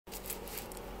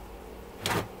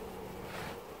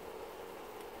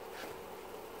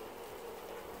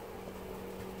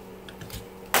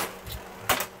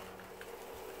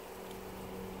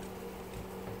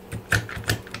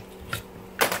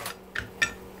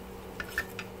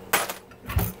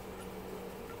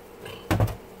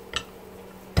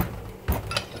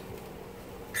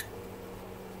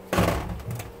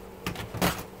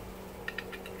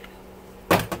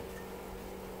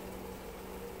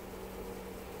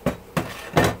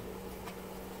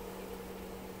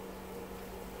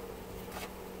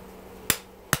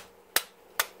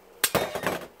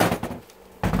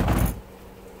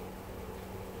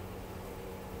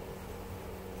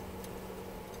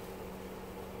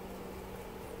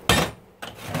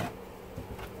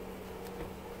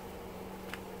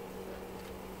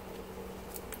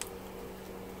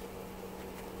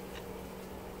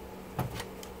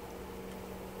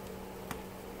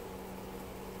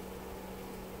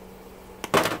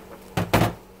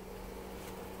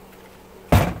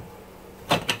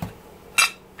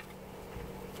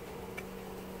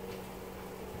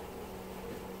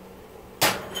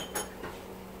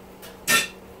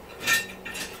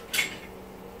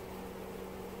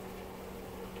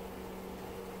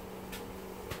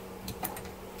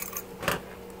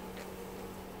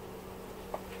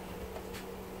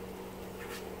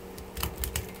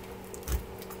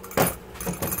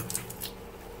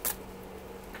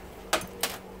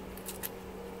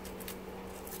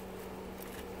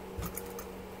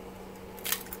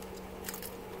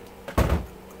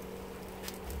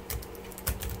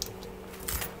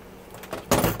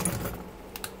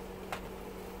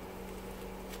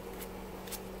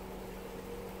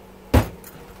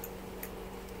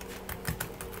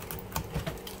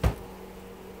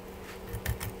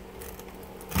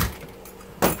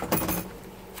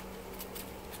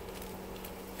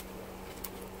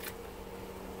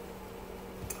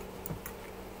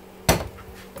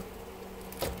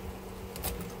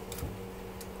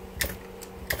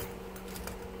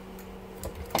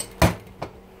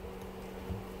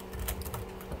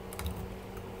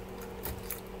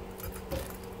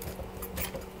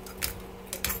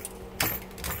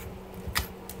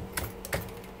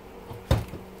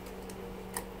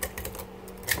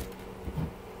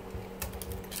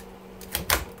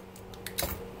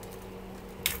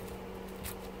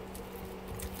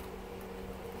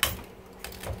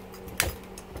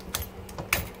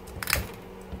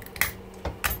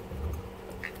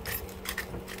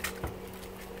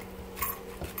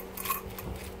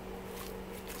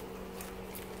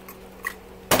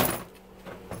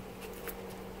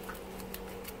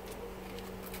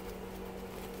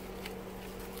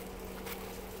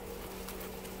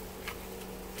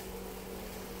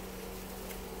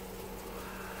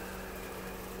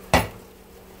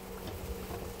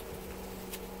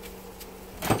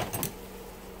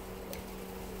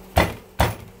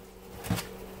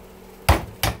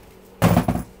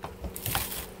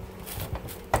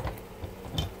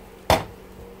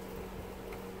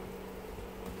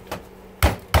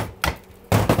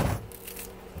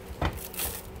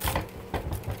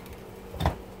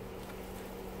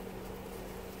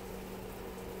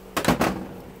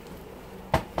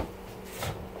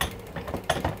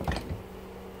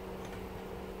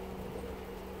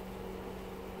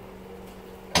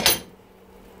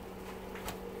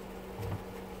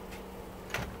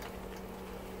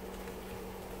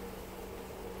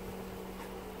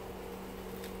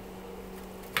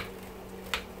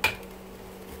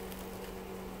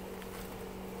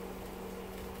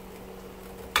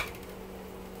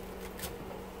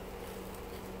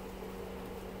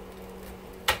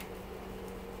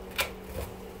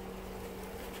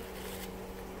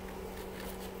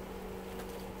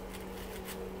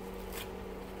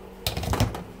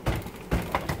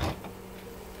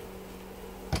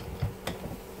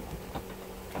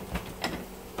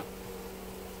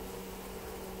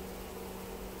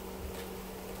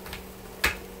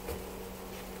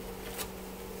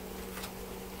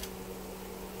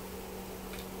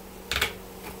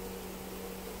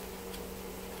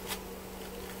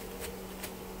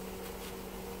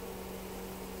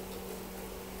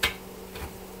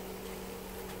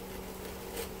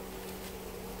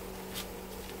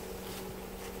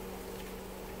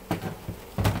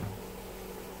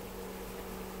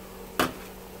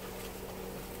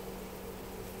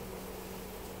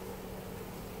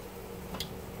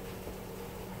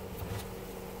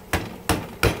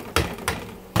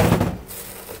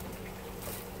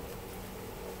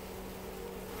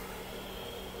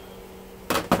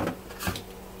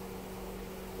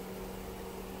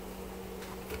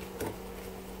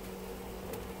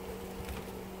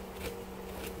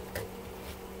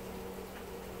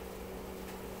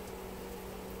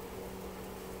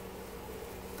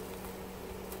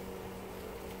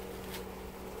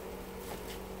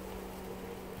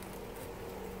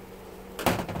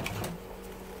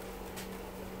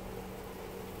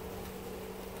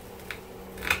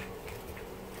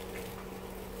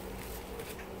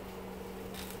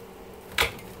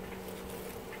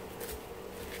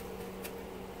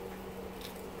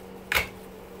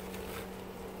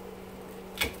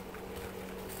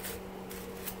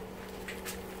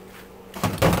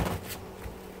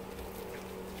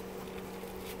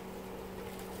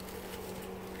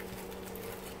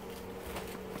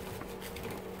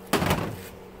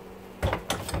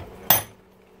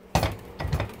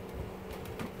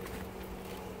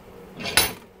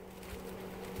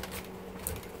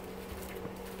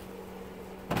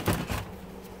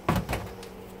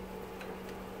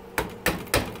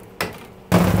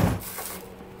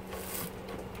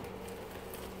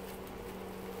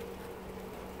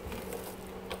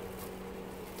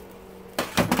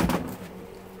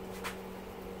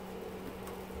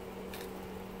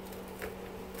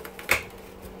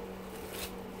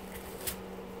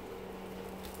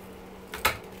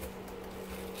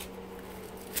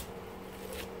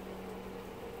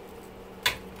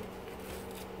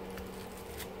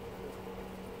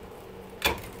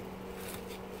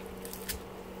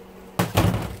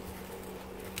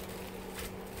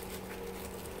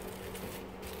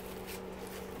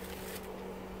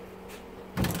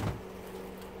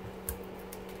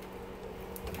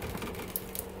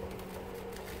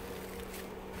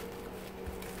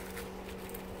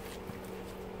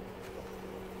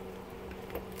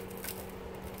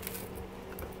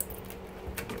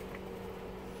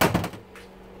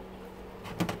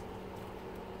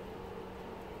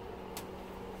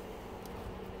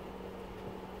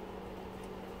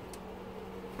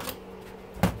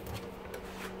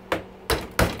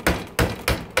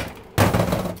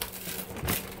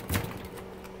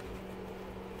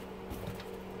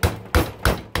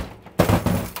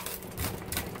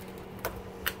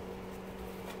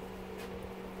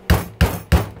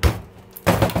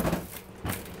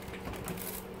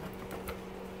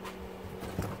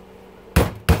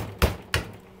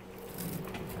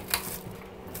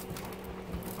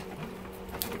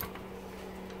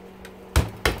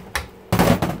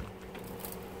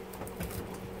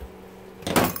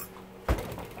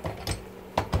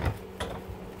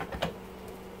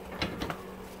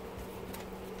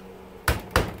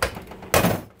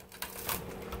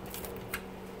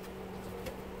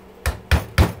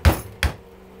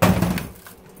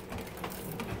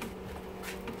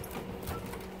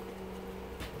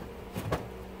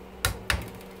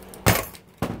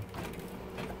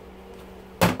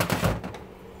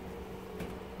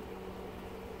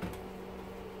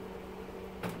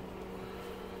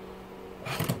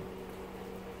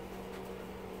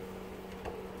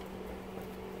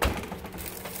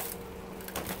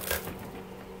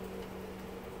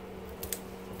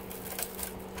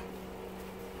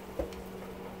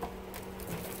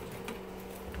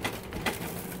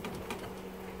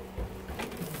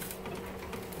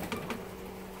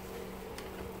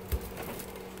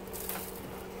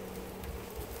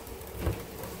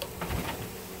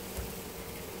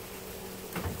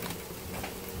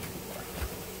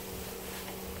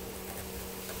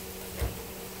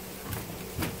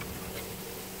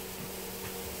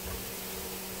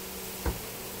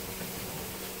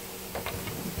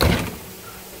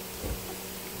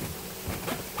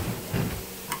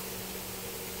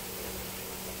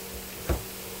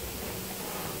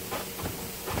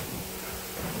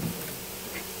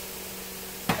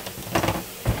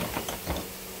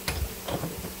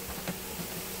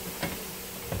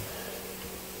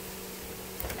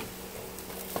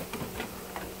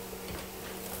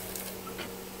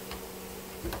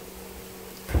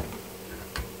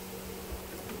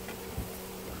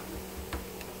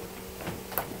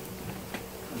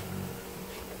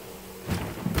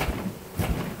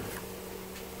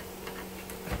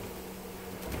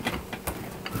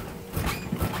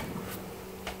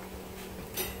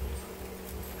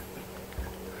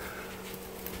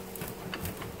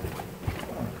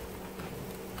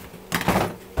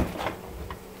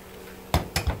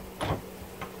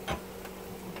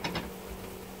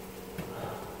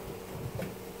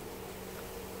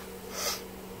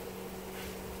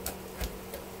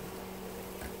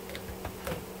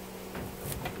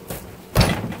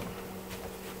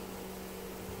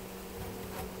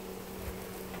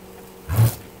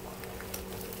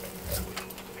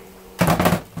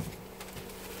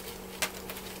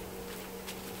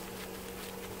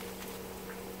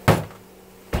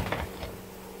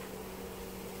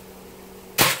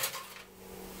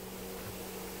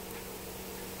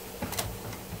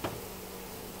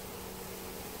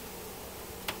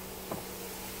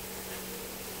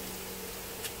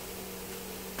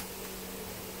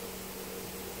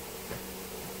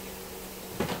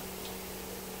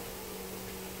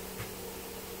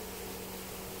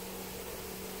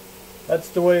That's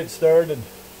the way it started.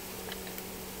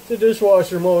 It's a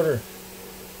dishwasher motor.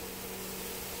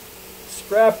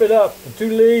 Scrap it up. The two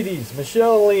ladies,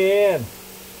 Michelle and Leanne.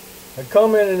 I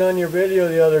commented on your video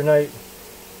the other night.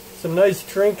 Some nice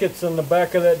trinkets on the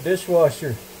back of that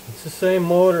dishwasher. It's the same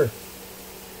motor.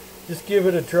 Just give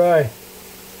it a try.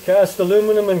 Cast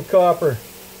aluminum and copper.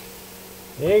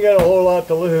 You ain't got a whole lot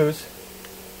to lose.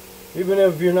 Even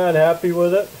if you're not happy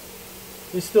with it,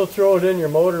 you still throw it in your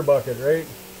motor bucket, right?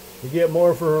 You get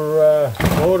more for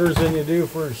motors than you do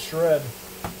for shred.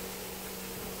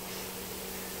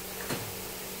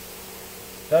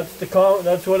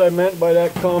 That's what I meant by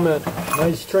that comment.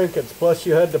 Nice trinkets. Plus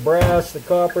you had the brass, the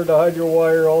copper, the hydro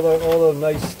wire, all the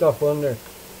nice stuff on there.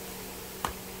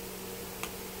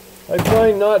 I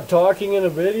find not talking in a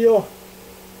video,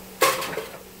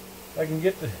 I can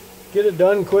get it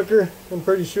done quicker. I'm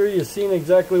pretty sure you've seen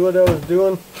exactly what I was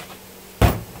doing.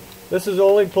 This is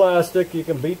only plastic. You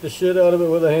can beat the shit out of it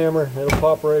with a hammer. It'll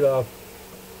pop right off.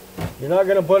 You're not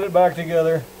going to put it back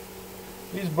together.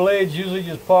 These blades usually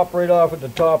just pop right off at the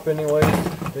top anyways.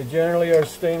 They generally are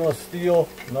stainless steel,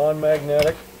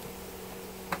 non-magnetic.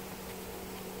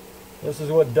 This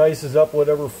is what dices up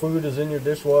whatever food is in your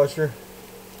dishwasher.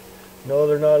 No,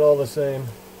 they're not all the same.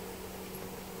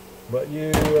 But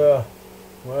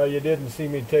well, you didn't see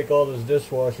me take all those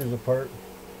dishwashers apart.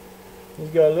 He's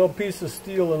got a little piece of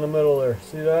steel in the middle there.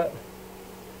 See that?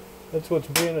 That's what's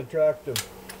being attractive.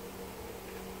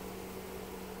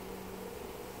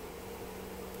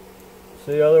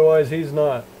 See, otherwise he's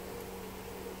not.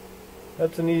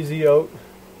 That's an easy out.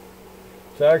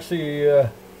 It's actually the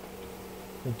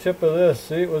tip of this.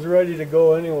 See, it was ready to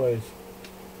go anyways.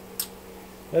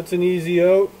 That's an easy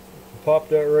out. Pop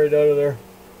that right out of there.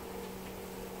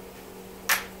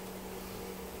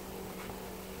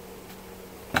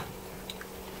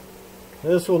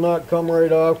 This will not come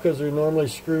right off because they're normally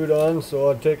screwed on, so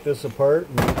I'll take this apart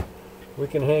and we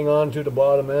can hang on to the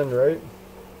bottom end, right?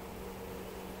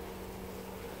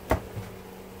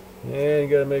 And you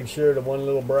got to make sure the one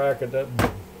little bracket, that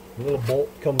little bolt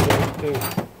comes out too.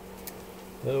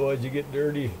 Otherwise you get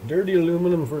dirty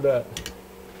aluminum for that.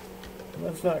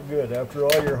 That's not good after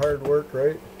all your hard work,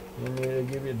 right? And they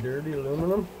give you dirty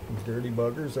aluminum. Dirty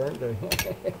buggers, aren't they?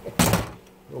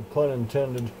 No pun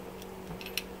intended.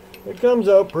 It comes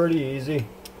out pretty easy.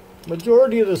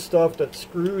 Majority of the stuff that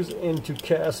screws into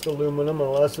cast aluminum,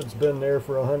 unless it's been there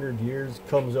for 100 years,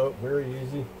 comes out very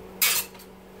easy.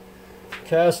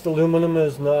 Cast aluminum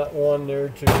is not one there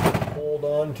to hold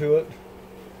on to it.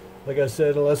 Like I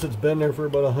said, unless it's been there for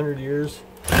about 100 years.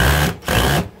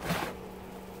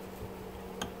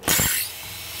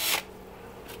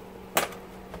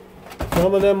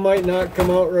 Some of them might not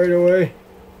come out right away.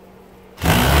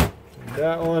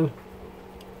 That one.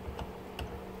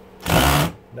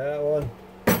 That one.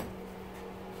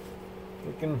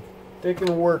 They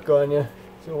can work on you.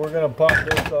 So we're going to pop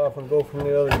this off and go from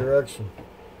the other direction.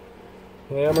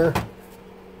 Hammer.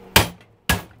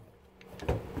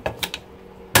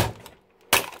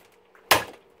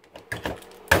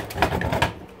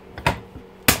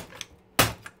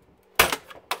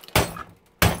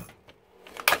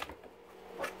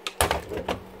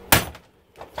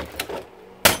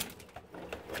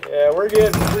 Yeah, we're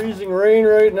getting freezing rain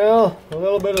right now. A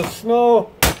little bit of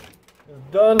snow is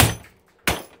done.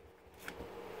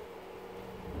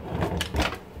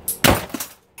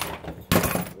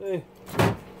 Hey,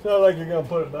 it's not like you're going to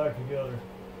put it back together.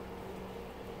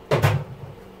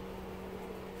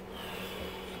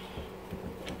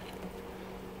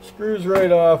 Screws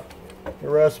right off, the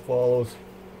rest follows.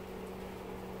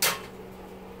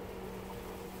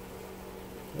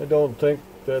 I don't think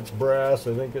that's brass,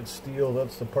 I think it's steel.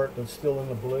 That's the part that's still in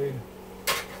the blade.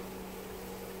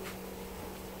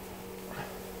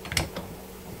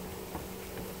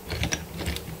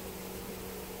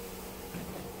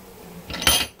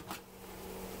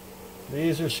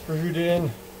 These are screwed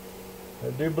in. I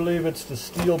do believe it's the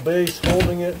steel base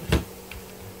holding it,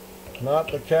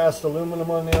 not the cast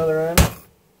aluminum on the other end.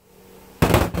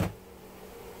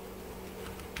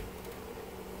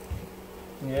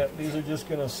 Yeah, these are just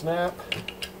going to snap.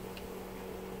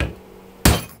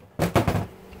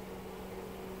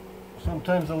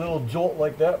 Sometimes a little jolt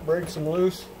like that breaks them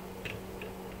loose.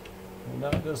 And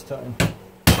not this time.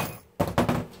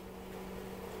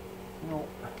 No.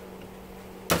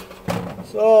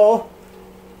 So,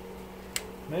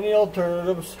 many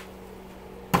alternatives.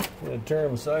 I'm going to turn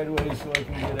them sideways so I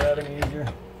can get at them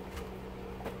easier.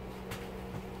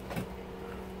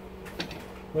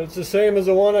 But it's the same as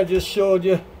the one I just showed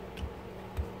you.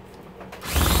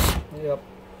 Yep.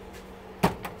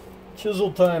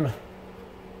 Chisel time.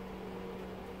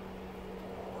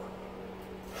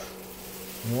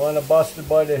 You want to bust it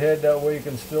by the head, that way you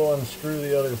can still unscrew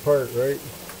the other part, right?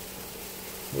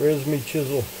 Where is me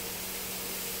chisel?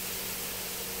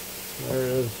 There it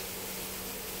is.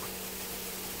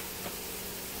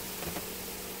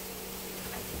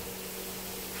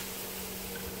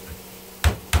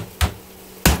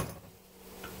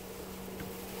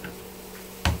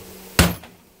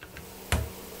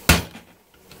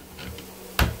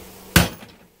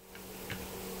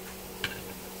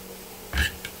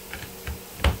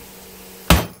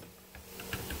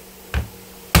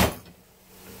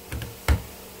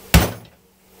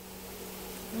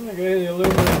 Okay, the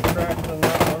aluminum cracked on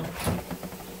that one.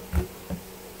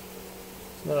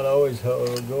 It's not always how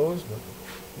it goes, but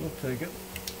we'll take it.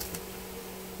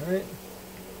 Alright.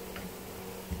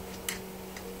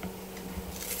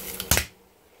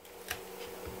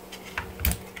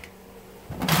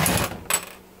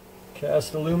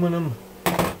 Cast aluminum,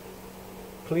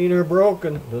 clean or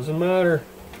broken, doesn't matter.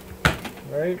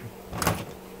 Right?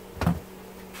 Well,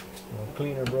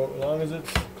 clean or broken, as long as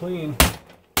it's clean.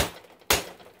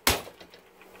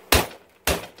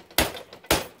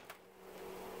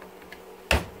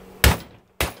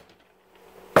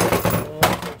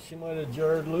 She might have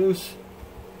jarred loose.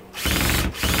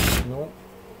 Nope.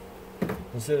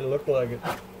 I said it looked like it.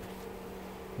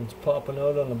 It's popping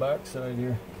out on the back side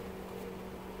here.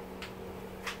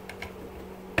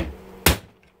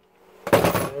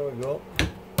 There we go.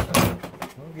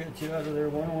 I'll get you out of there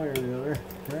one way or the other.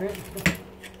 Right?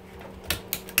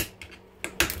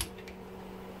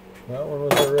 That one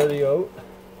was already out.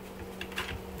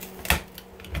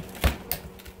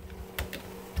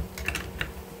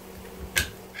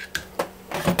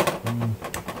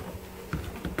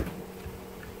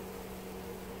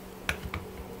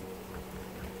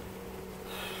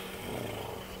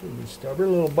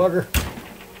 Stubborn little bugger.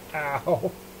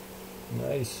 Ow.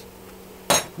 Nice.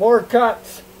 More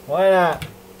cuts. Why not?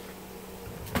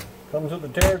 Comes with the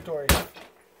territory.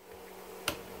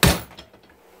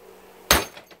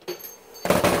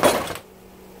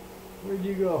 Where'd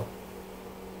you go?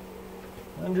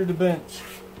 Under the bench.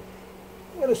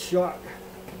 What a shock.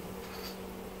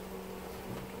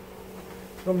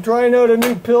 I'm trying out a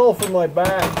new pill for my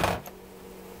back.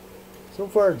 So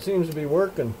far it seems to be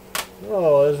working.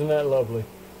 Oh, isn't that lovely?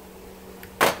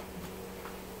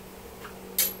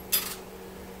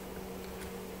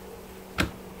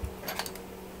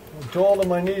 I told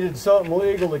him I needed something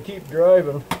legal to keep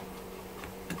driving.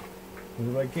 Because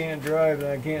if I can't drive,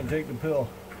 then I can't take the pill.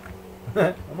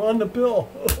 I'm on the pill.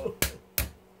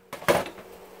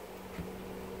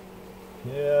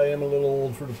 Yeah, I am a little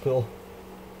old for the pill.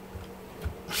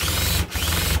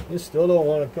 You still don't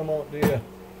want to come out, do you?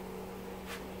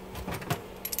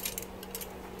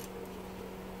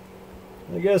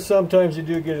 I guess sometimes you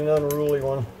do get an unruly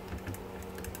one.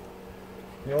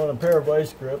 You want a pair of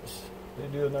vice grips, they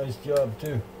do a nice job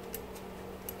too.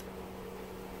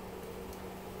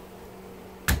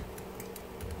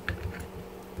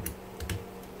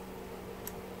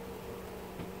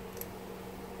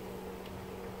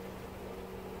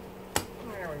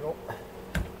 There we go.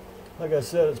 Like I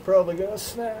said, it's probably gonna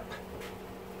snap.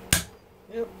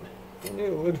 Yep, I knew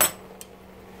it would.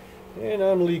 And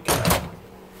I'm leaking.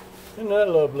 Isn't that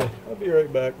lovely? I'll be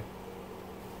right back.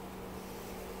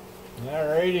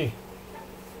 Alrighty.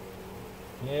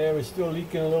 Yeah, we're still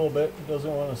leaking a little bit. It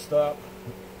doesn't want to stop.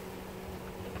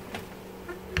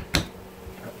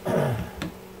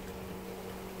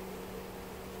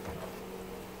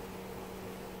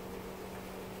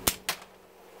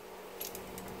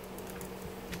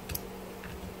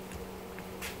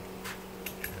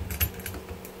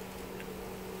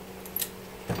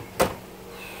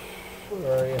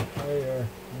 Where are you? There you are.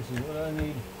 This is what I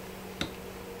need.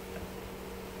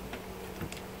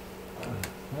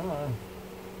 Come on.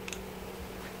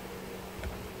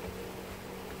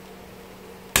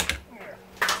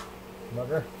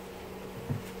 Bugger.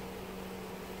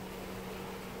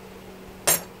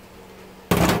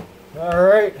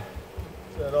 Alright.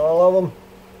 Is that all of them?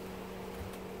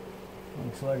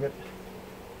 Looks like it.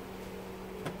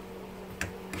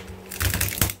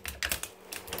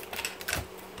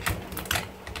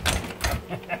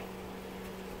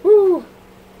 Woo!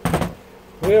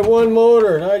 We have one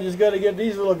motor, and I just got to get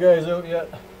these little guys out yet.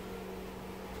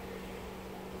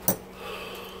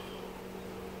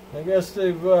 I guess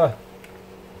they've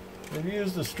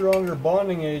used a stronger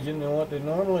bonding agent than what they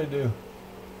normally do,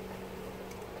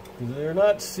 because they're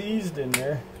not seized in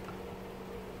there.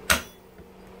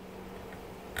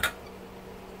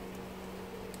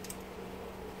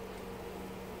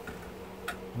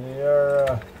 They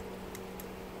are,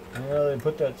 you know, they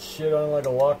put that shit on like a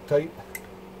Loctite.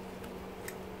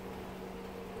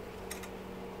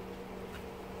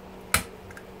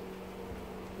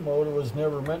 motor was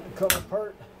never meant to come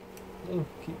apart. And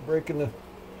keep breaking the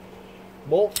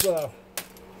bolts off.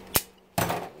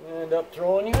 End up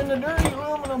throwing you in the dirty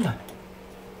aluminum. Are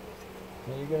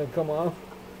you gonna come off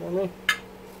for me?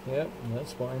 Yep,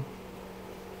 that's fine.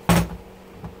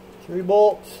 3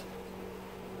 bolts.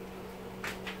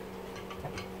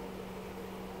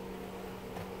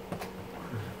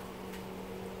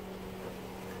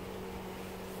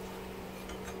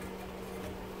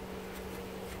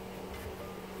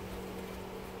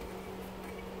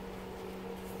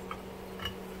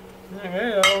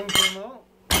 Okay, that one came out.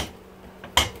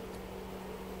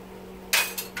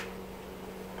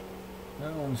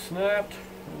 That one snapped.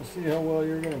 Let's see how well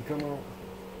you're going to come out.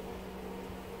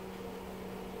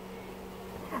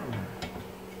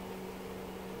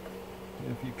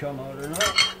 If you come out or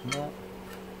not. No,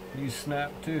 these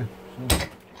snap too. So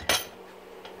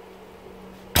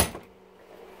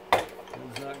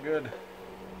it's not good.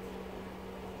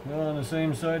 Well, on the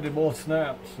same side, they both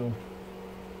snap. So,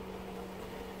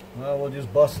 well, we'll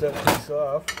just bust that piece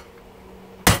off.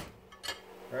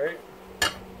 Right?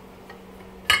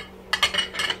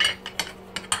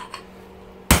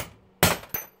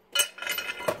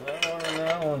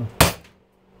 That one.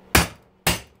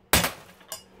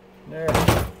 There.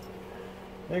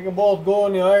 They can both go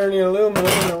in the iron and aluminum,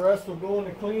 and the rest will go in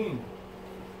the clean.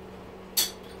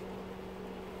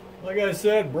 Like I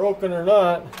said, broken or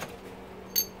not,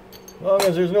 as long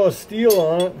as there's no steel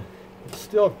on it, it's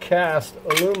still cast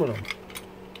aluminum.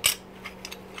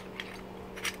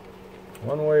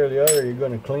 One way or the other, you're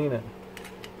going to clean it.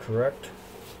 Correct?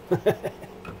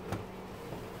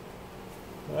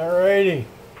 Alrighty.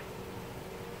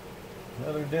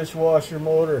 Another dishwasher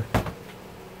motor.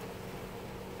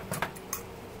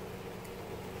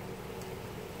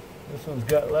 This one's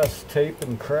got less tape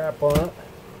and crap on it.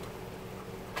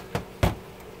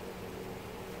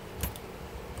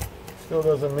 Still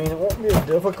doesn't mean it won't be a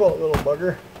difficult little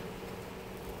bugger.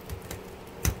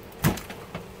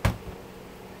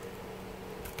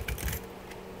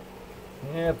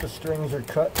 Yeah, if the strings are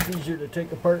cut, it's easier to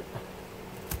take apart.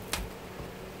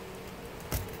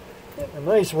 Getting a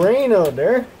nice rain out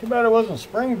there. Too bad it wasn't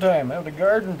springtime. Have the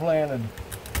garden planted.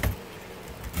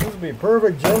 This would be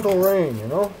perfect gentle rain, you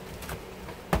know.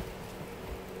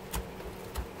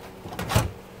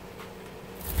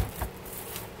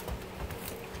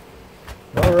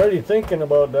 Already thinking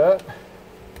about that.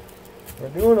 We're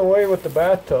doing away with the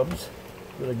bathtubs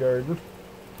for the garden.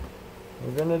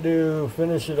 We're gonna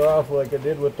finish it off like I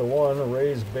did with the one, a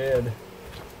raised bed.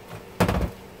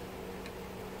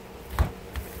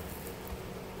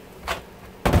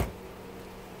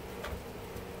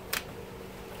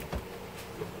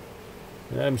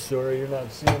 I'm sorry you're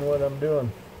not seeing what I'm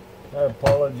doing. I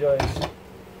apologize.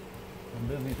 I'm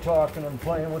busy talking and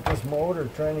playing with this motor,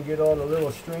 trying to get all the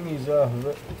little stringies off of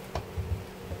it.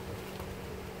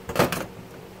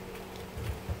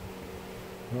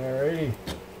 Alrighty.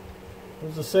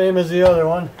 It's the same as the other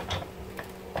one.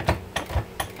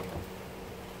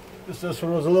 Just this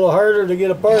one was a little harder to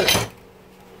get apart.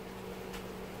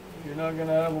 You're not going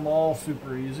to have them all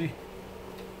super easy.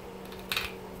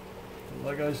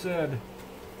 Like I said,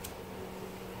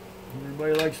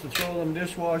 everybody likes to throw them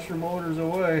dishwasher motors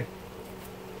away.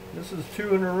 This is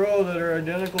 2 in a row that are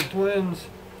identical twins.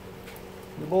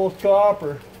 They're both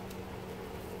copper.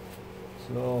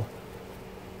 So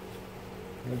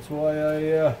that's why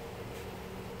I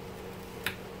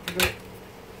like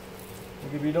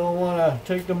if you don't want to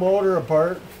take the motor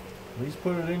apart, at least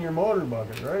put it in your motor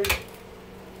bucket, right?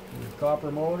 Your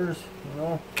copper motors, you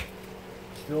know,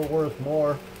 still worth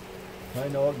more. I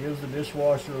know it gives the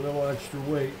dishwasher a little extra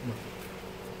weight,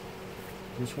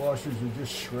 but dishwashers are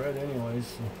just shred anyways.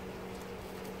 So.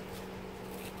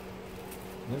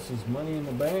 This is money in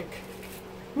the bank.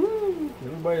 Woo!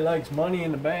 Everybody likes money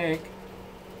in the bank.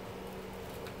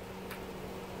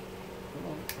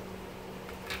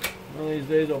 One of these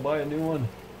days I'll buy a new one.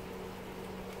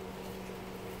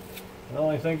 I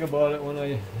only think about it when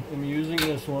I am using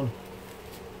this one.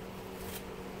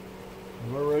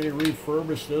 I've already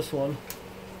refurbished this one.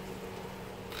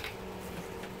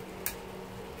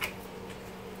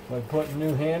 I put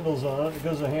new handles on it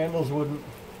because the handles wouldn't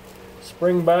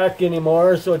spring back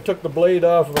anymore, so I took the blade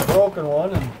off of a broken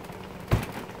one and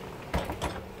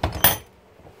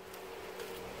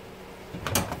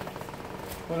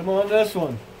put them on this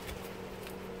one.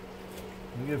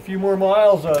 You get a few more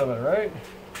miles out of it, right?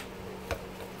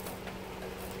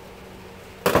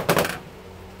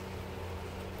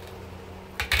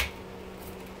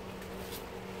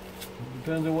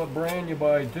 Depends on what brand you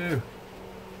buy too.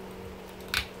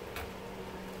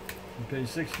 pay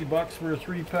 60 bucks for a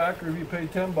 3-pack, or if you pay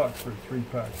 10 bucks for a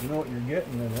 3-pack. You know what you're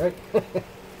getting then, right?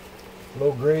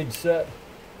 Low grade set.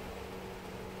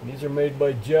 These are made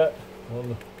by Jet. Well,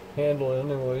 the handle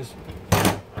anyways.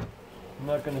 I'm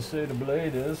not going to say the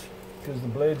blade is, because the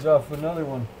blade's off another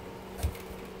one.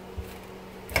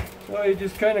 So you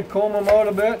just kind of comb them out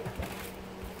a bit.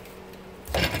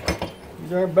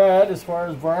 These aren't bad as far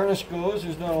as varnish goes.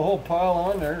 There's not a whole pile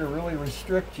on there to really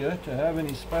restrict you to have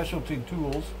any specialty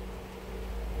tools.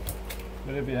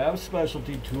 But if you have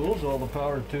specialty tools, all the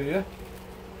power to you.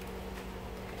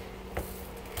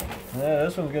 Yeah,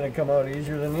 this one's going to come out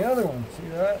easier than the other one. See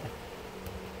that?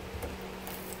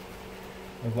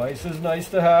 The vise is nice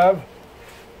to have.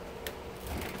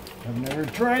 I've never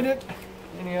tried it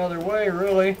any other way,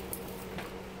 really.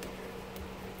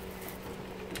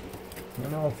 I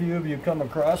know a few of you come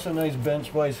across a nice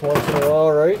bench vise once in a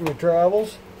while, right, in your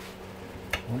travels.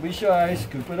 Don't be shy,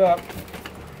 scoop it up.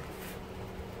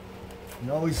 You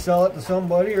can always sell it to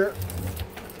somebody or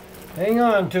hang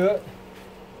on to it.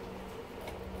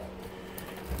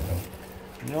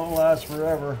 You don't last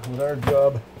forever with our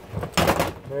job.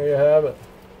 There you have it.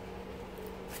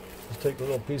 Just take the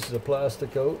little pieces of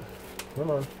plastic out.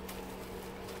 Come on.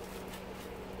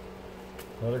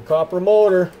 Another copper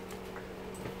motor.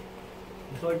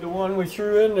 Just like the one we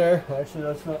threw in there. Actually,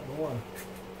 that's not the one.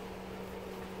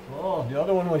 Oh, the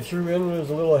other one we threw in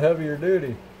was a little heavier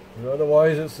duty. But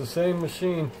otherwise, it's the same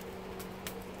machine.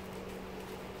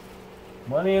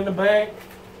 Money in the bank.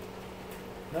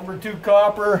 Number 2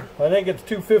 copper. I think it's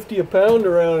 $2.50 a pound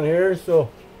around here, so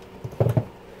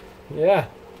yeah,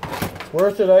 it's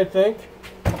worth it, I think.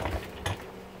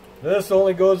 This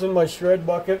only goes in my shred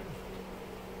bucket.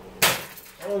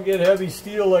 I don't get heavy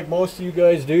steel like most of you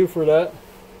guys do for that.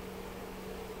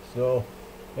 So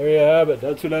there you have it.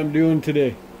 That's what I'm doing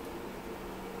today.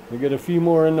 I got a few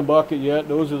more in the bucket yet.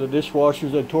 Those are the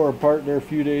dishwashers I tore apart there a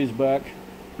few days back.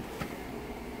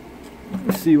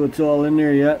 Let's see what's all in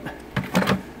there yet.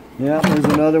 Yeah, there's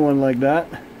another one like that.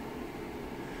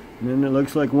 And then it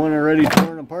looks like one already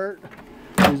torn apart.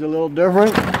 He's a little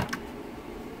different.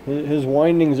 His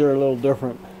windings are a little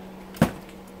different.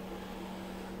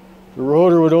 The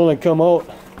rotor would only come out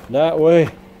that way.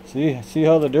 See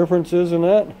how the difference is in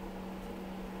that?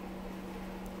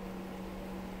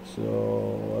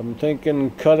 So I'm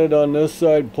thinking cut it on this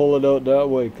side, pull it out that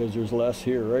way, because there's less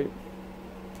here, right?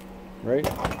 Right?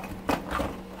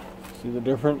 See the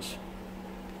difference?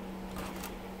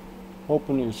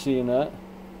 Hoping you're seeing that.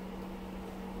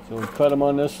 So we'll cut them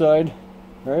on this side,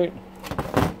 right?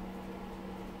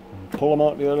 And pull them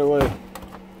out the other way.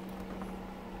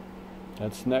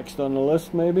 That's next on the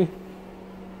list, maybe?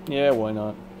 Yeah, why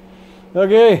not?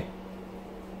 Okay.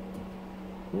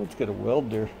 It's got a weld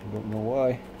there. I don't know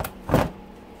why.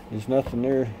 There's nothing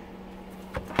there.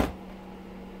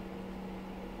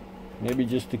 Maybe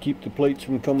just to keep the plates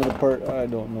from coming apart. I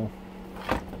don't know.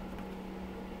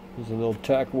 There's a little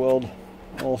tack weld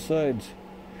all sides.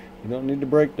 You don't need to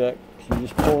break that. You're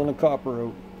just pulling the copper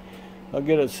out. I'll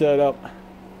get it set up.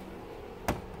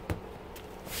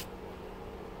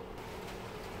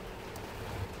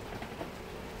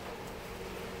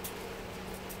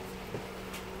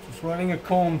 Just running a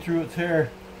comb through its hair.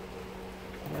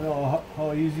 I don't know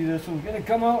how easy this one's going to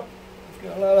come out. It's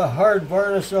got a lot of hard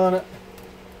varnish on it.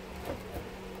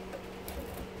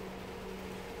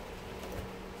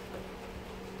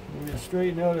 Maybe to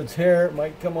straighten out its hair, it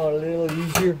might come out a little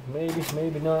easier. Maybe,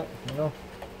 maybe not, you know.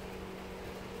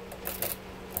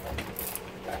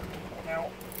 Ow.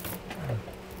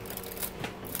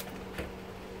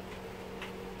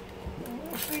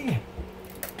 We'll see.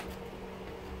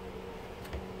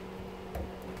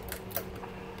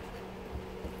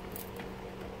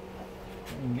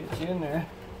 I can get you in there.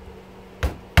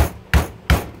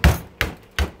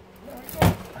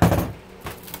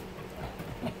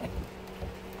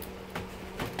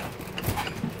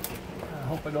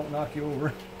 I hope I don't knock you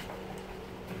over.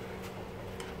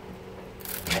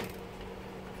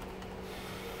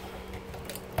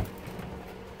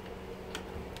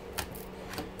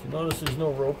 You notice there's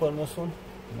no rope on this one?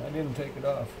 And I didn't take it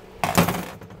off.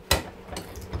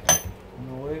 And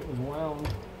the way it was wound.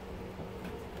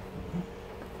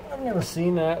 I've never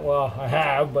seen that. Well, I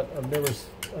have, but I've never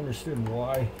understood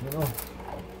why, you know.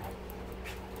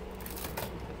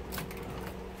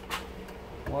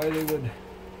 Why they would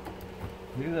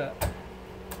do that.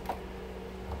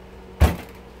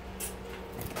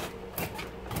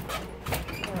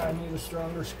 I need a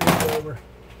stronger screwdriver.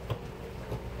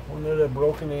 One that I've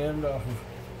broken the end off of.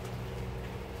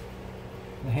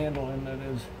 The handle end, that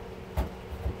is.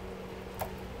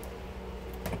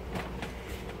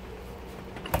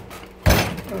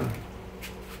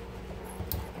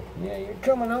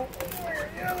 coming out one way or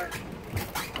the other.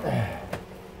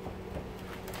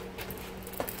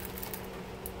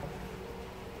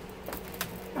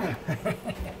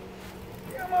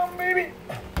 Come on, baby.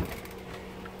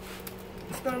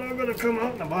 It's not all going to come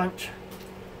out in a bunch.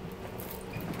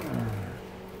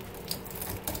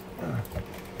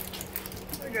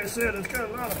 Like I said, it's got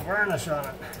a lot of varnish on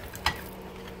it.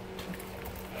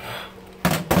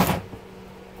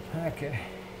 Okay.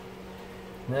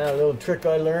 Now a little trick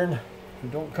I learned. If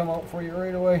it don't come out for you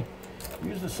right away,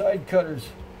 use the side cutters.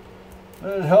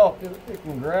 Let it help. It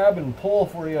can grab and pull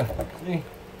for you. See?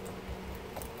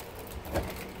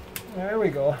 There we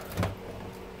go.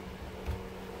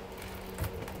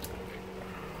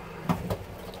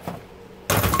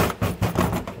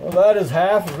 Well, that is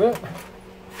half of it.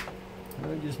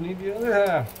 I just need the other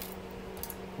half.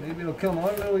 Maybe it'll come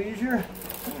out a little easier.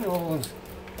 Who knows?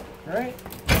 Right?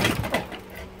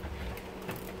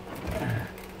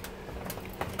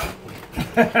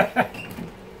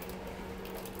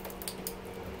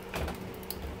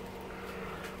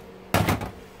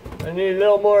 I need a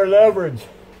little more leverage.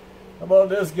 How about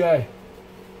this guy?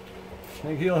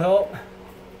 Think he'll help?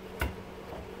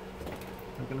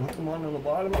 I can hook him onto the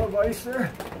bottom of the vise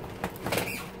there.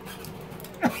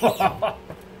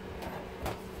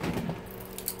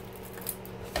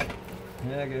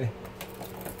 Okay.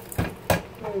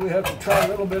 Well, we have to try a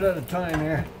little bit at a time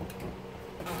here.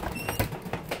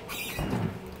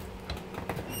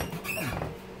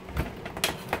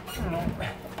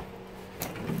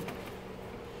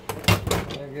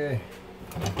 Okay.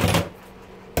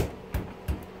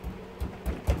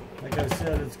 Like I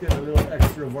said, it's got a little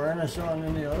extra varnish on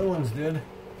than the other ones did.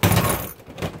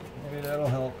 Maybe that'll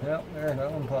help. Yep, there,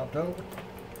 that one popped out.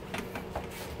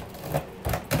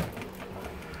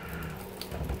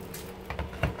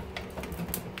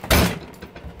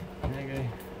 Okay,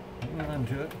 hang on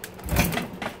to it.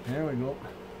 There we go.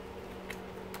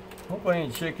 Hope I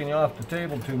ain't shaking you off the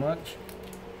table too much.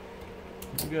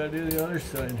 We gotta do the other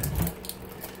side.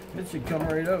 It should come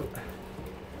right out.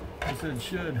 I said it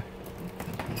should.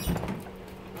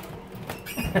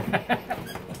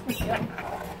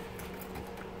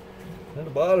 At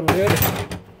the bottom, good.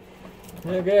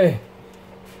 Okay.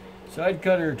 Side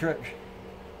cutter trick.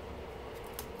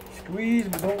 Squeeze,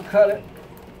 but don't cut it.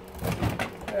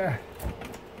 There.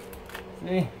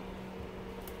 See?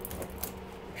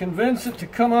 Convince it to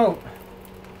come out.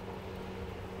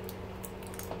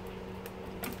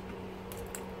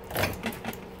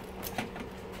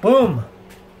 Boom!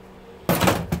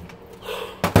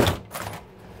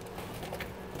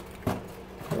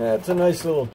 That's a nice little